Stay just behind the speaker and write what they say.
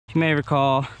If you may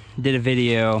recall, did a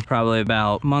video probably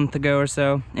about a month ago or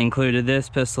so, included this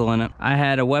pistol in it. I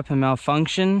had a weapon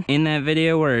malfunction in that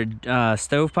video where it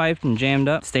stovepiped and jammed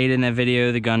up. Stated in that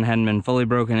video the gun hadn't been fully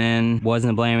broken in,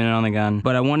 wasn't blaming it on the gun,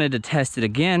 but I wanted to test it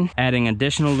again, adding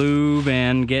additional lube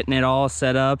and getting it all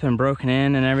set up and broken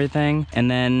in and everything,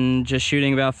 and then just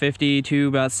shooting about 50 to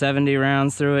about 70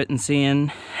 rounds through it and seeing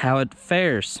how it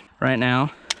fares. Right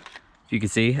now, if you can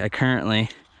see, I currently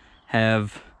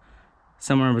have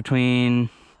somewhere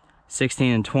between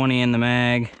 16 and 20 in the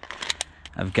mag.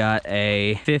 I've got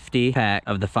a 50 pack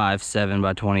of the 5.7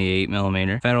 by 28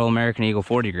 millimeter Federal American Eagle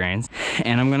 40 grains,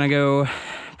 and I'm gonna go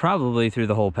probably through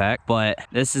the whole pack, but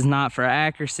this is not for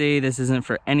accuracy. This isn't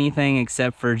for anything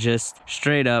except for just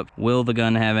straight up, will the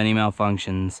gun have any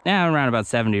malfunctions? Yeah, around about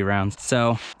 70 rounds.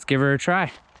 So let's give her a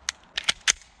try.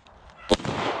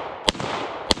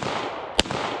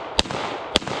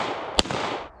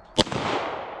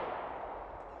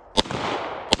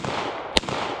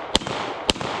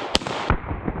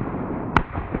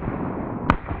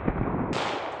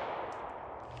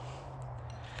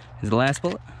 Is the last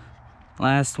bullet?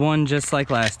 Last one, just like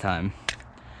last time.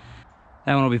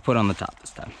 That one will be put on the top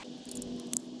this time.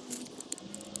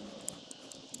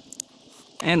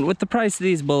 And with the price of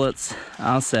these bullets,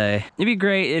 I'll say it'd be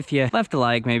great if you left a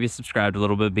like, maybe subscribed a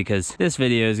little bit, because this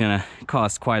video is gonna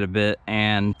cost quite a bit,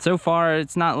 and so far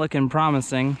it's not looking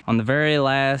promising on the very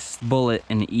last bullet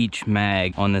in each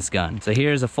mag on this gun. So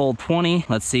here's a full 20.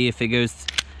 Let's see if it goes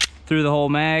through the whole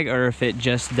mag or if it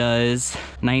just does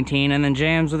 19 and then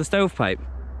jams with a stovepipe.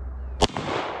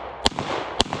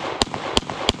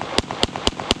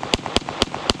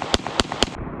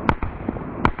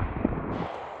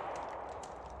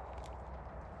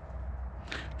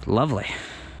 Lovely.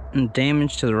 And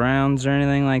damage to the rounds or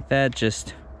anything like that,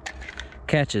 just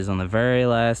catches on the very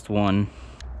last one.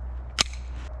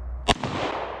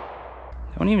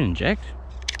 Don't even inject.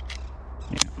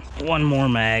 Yeah. One more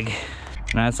mag.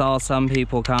 And I saw some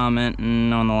people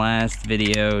commenting on the last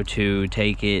video to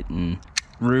take it and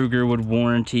Ruger would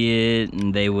warranty it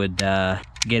and they would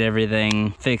get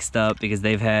everything fixed up because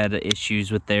they've had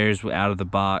issues with theirs out of the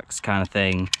box kind of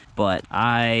thing. But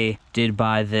I did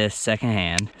buy this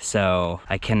secondhand, so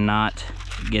I cannot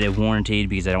get it warranted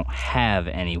because I don't have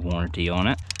any warranty on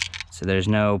it. So there's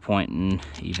no point in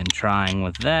even trying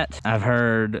with that. I've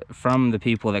heard from the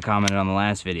people that commented on the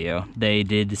last video, they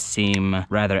did seem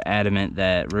rather adamant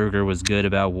that Ruger was good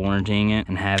about warranting it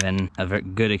and having a very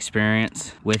good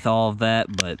experience with all of that,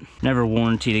 but never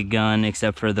warranted a gun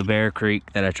except for the Bear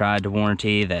Creek that I tried to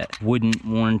warranty that wouldn't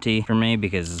warranty for me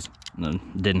because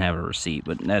didn't have a receipt.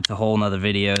 But that's a whole nother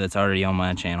video that's already on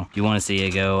my channel. If you want to see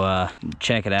it, go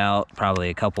check it out. Probably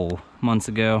a couple months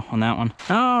ago on that one.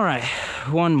 All right,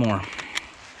 one more.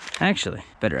 Actually,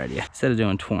 better idea. Instead of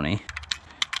doing 20.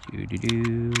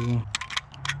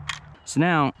 So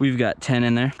now we've got 10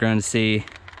 in there. We're going to see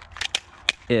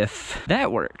if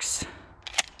that works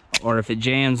or if it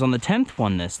jams on the 10th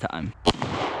one this time.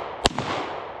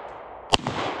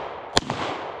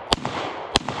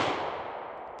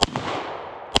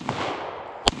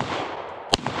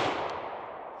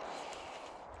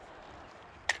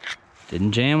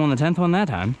 Didn't jam on the 10th one that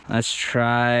time. Let's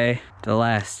try the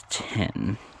last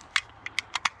 10.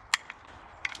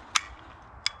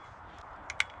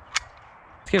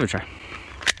 Let's give it a try.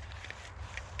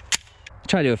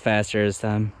 Try to do it faster this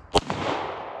time.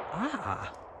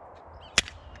 Ah.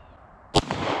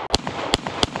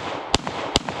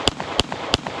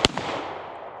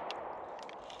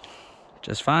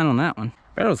 Just fine on that one.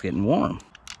 Barrel's getting warm.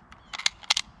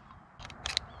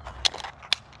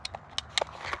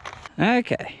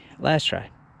 Okay, last try.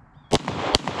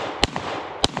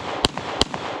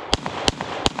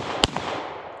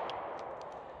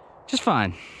 Just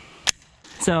fine.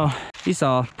 So, you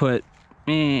saw, put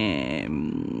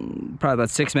probably about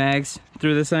 6 mags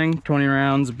through this thing, 20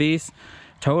 rounds apiece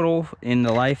total in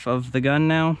the life of the gun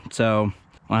now. So,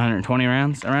 120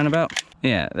 rounds around about.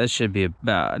 Yeah, that should be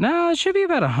about, no, it should be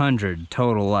about 100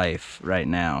 total life right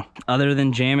now. Other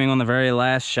than jamming on the very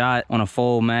last shot on a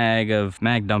full mag of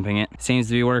mag dumping it, seems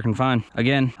to be working fine.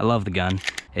 Again, I love the gun.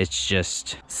 It's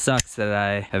just sucks that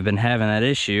I have been having that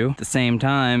issue. At the same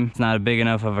time, it's not a big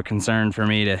enough of a concern for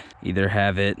me to either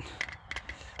have it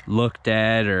looked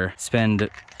at or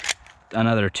spend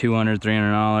another $200,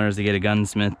 $300 to get a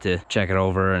gunsmith to check it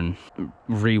over and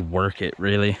rework it,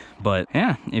 really. But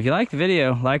yeah, if you like the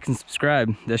video, like and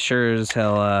subscribe. This sure as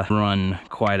hell run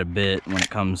quite a bit when it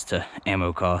comes to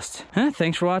ammo cost.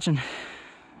 Thanks for watching.